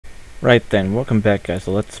Right then, welcome back guys,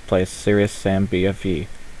 so let's play Serious Sam BFE.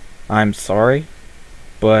 I'm sorry,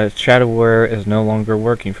 but Shadowware is no longer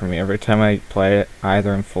working for me. Every time I play it,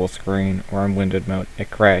 either in full screen or in windowed mode, it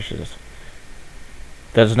crashes.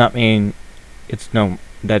 That does not mean it's no...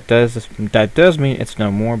 That does mean it's no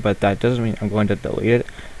more, but that doesn't mean I'm going to delete it.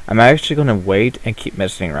 I'm actually going to wait and keep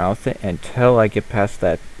messing around with it until I get past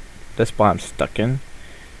this spot I'm stuck in.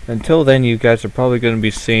 Until then, you guys are probably going to be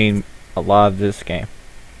seeing a lot of this game.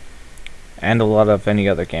 And a lot of any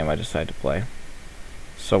other game I decide to play.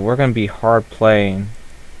 So we're going to be hard playing.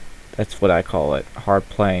 That's what I call it. Hard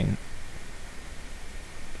playing.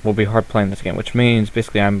 We'll be hard playing this game, which means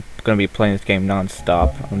basically I'm going to be playing this game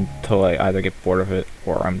non-stop until I either get bored of it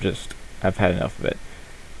or I've had enough of it.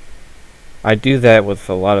 I do that with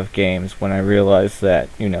a lot of games when I realize that,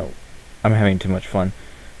 you know, I'm having too much fun.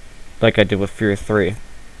 Like I did with Fear 3.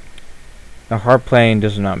 Now hard playing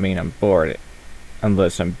does not mean I'm bored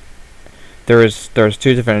unless there's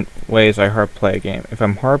two different ways I hard play a game. If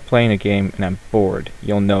I'm hard playing a game and I'm bored,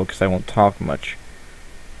 you'll know because I won't talk much.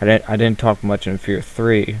 I didn't talk much in Fear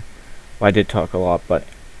 3. Well, I did talk a lot, but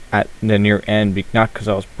at the near end, not because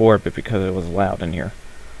I was bored, but because it was loud in here.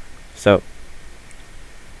 So,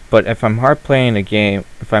 but if I'm hard playing a game,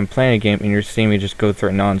 if I'm playing a game and you're seeing me just go through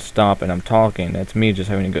it non-stop and I'm talking, that's me just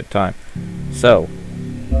having a good time. So,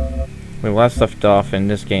 when we last left off in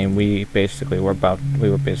this game, we were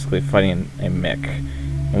basically fighting a mech,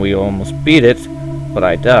 and we almost beat it, but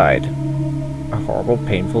I died. A horrible,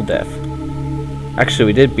 painful death. Actually,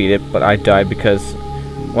 we did beat it, but I died because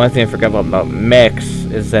one thing I forgot about mechs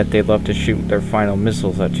is that they love to shoot their final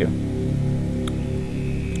missiles at you.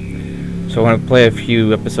 So I'm going to play a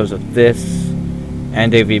few episodes of this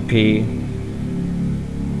and AVP,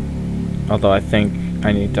 although I think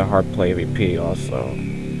I need to hard play AVP also.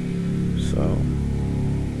 So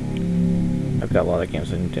I've got a lot of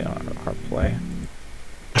games I need to hard play.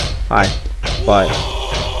 Hi. Bye.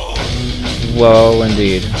 Whoa,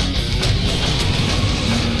 indeed.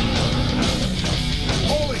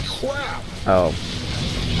 Holy crap! Oh.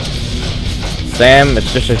 Sam,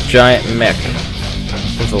 it's just a giant mech.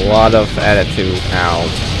 There's a lot of attitude. Ow.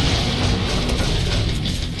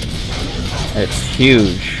 It's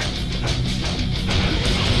huge.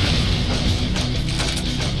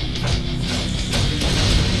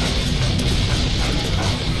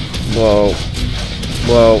 Whoa.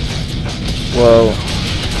 Whoa. Whoa.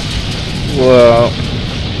 Whoa.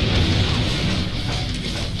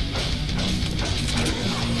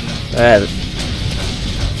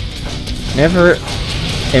 Never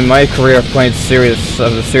in my career of playing the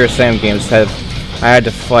Serious Sam games have I had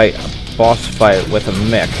to fight a boss fight with a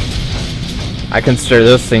mech. I consider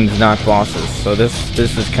those things not bosses, so this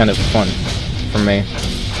is kind of fun for me.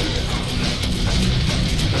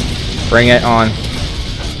 Bring it on.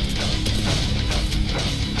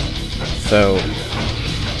 So,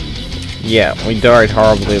 yeah, we died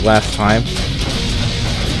horribly last time.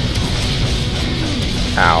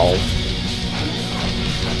 Ow.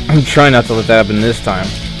 I'm trying not to let that happen this time.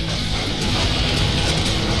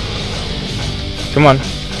 Come on.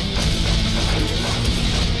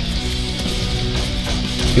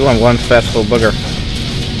 You want one fast little booger.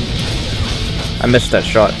 I missed that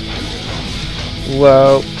shot.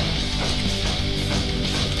 Whoa.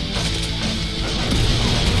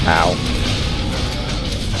 Ow.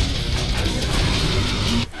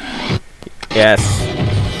 Yes.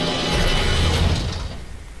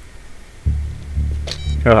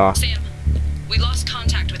 Sam, we lost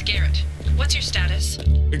contact with Garrett. What's your status?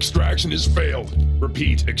 Extraction has failed.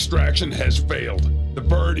 Repeat, extraction has failed. The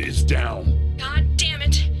bird is down. God damn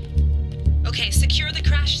it. Okay, secure the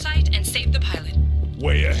crash site and save the pilot.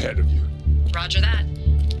 Way ahead of you. Roger that.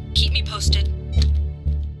 Keep me posted.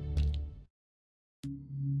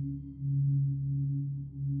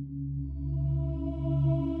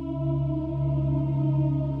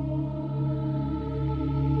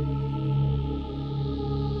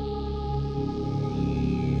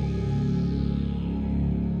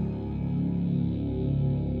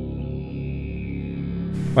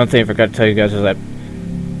 One thing I forgot to tell you guys is that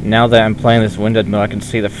now that I'm playing this windowed mode, I can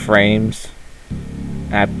see the frames.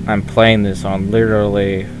 I'm playing this on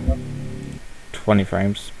literally 20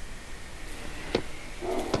 frames.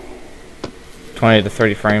 20 to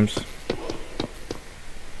 30 frames.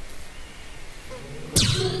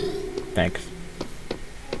 Thanks.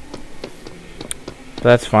 But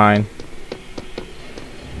that's fine.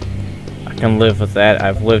 I can live with that.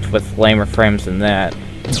 I've lived with lamer frames than that.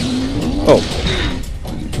 Oh.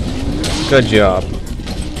 Good job.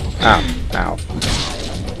 Ow. Ow.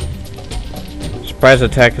 Surprise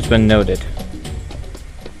attack has been noted.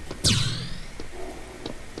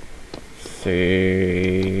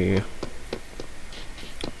 see.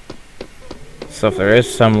 So if there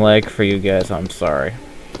is some lag for you guys, I'm sorry.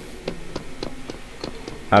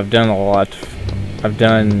 I've done a lot. I've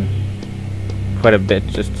done quite a bit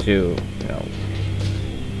just to, you know.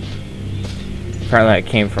 Apparently I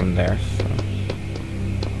came from there, so.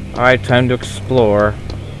 Alright, time to explore.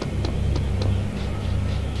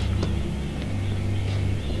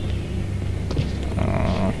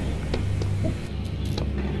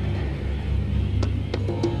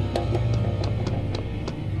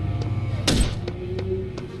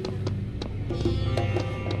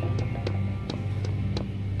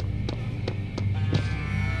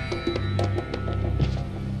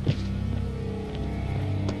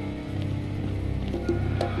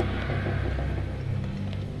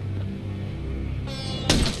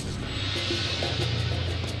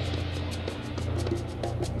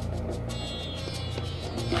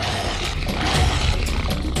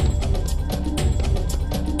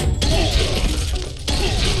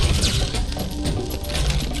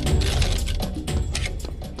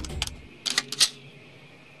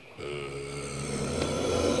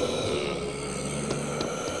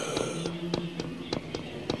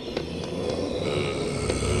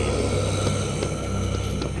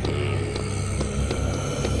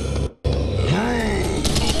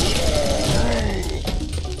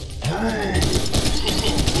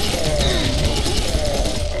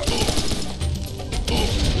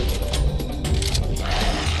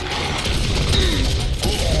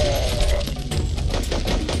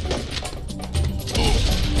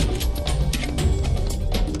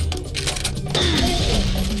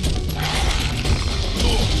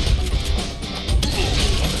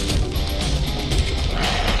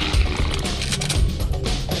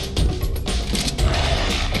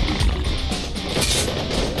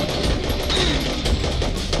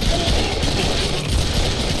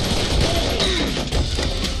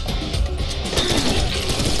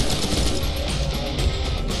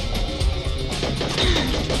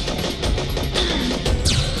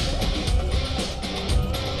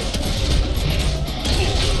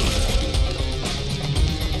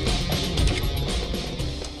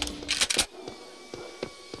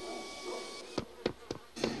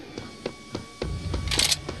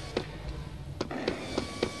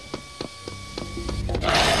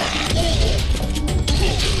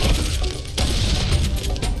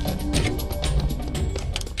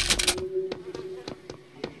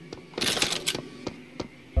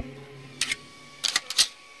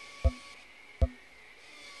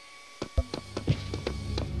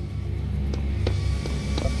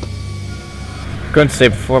 Couldn't say it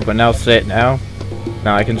before, but now I'll say it now.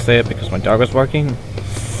 Now I can say it because my dog was barking.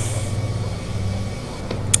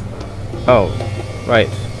 Oh, right.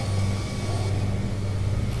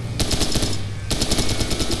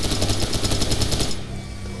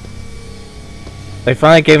 They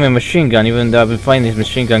finally gave me a machine gun, even though I've been fighting these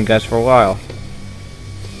machine gun guys for a while.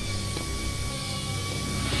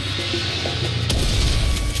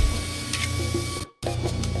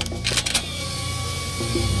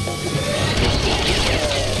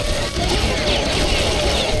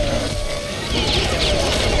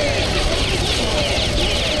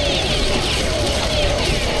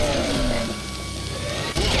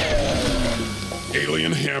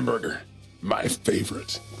 Alien hamburger. My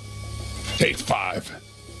favorite. Take 5.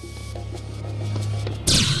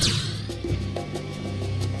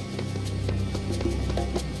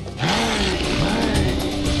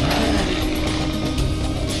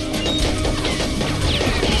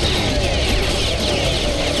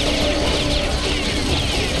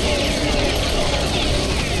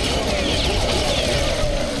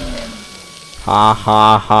 Ha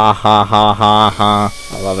ha ha ha ha ha ha.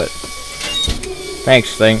 I love it.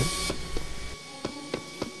 Thanks, thing.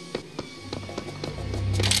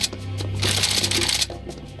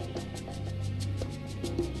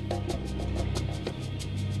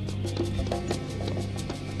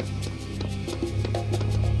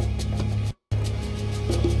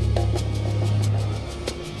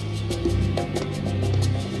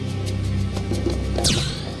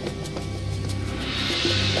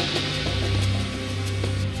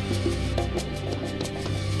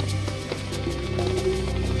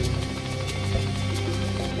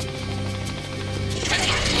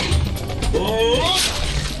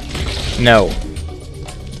 No.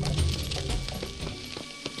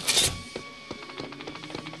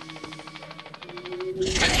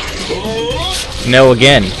 No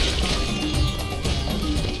again.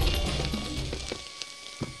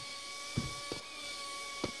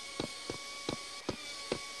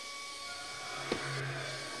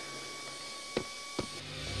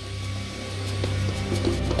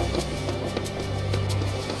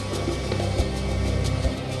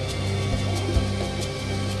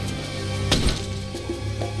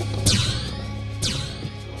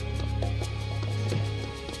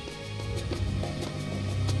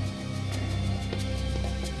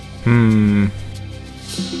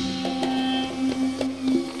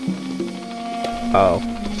 Oh.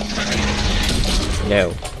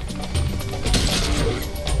 No.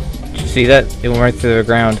 Did you see that? It went right through the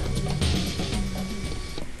ground.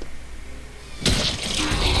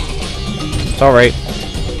 It's alright.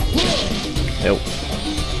 Nope.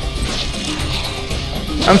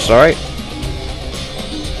 I'm sorry.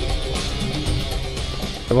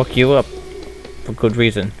 I woke you up. For good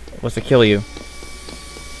reason. It was to kill you.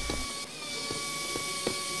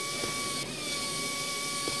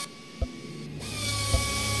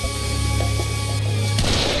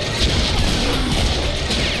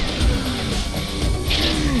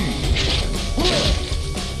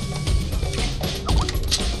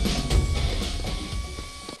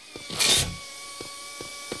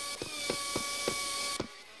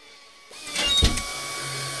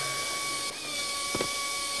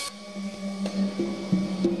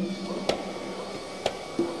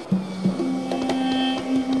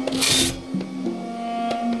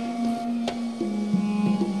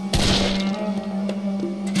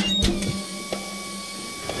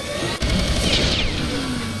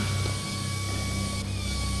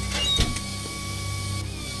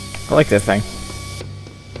 I like this thing.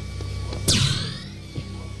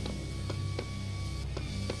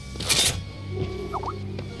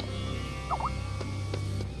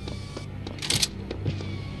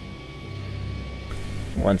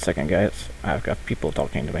 One second, guys. I've got people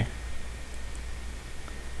talking to me.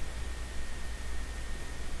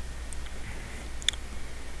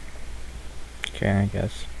 Okay, I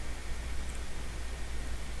guess.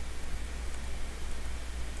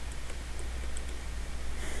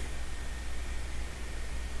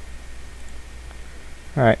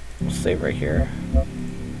 Alright, we'll save right here.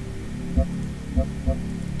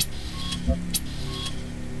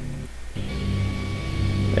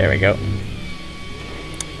 There we go.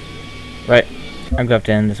 Right, I'm going to have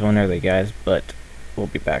to end this one early, guys, but we'll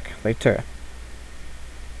be back later.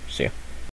 See ya.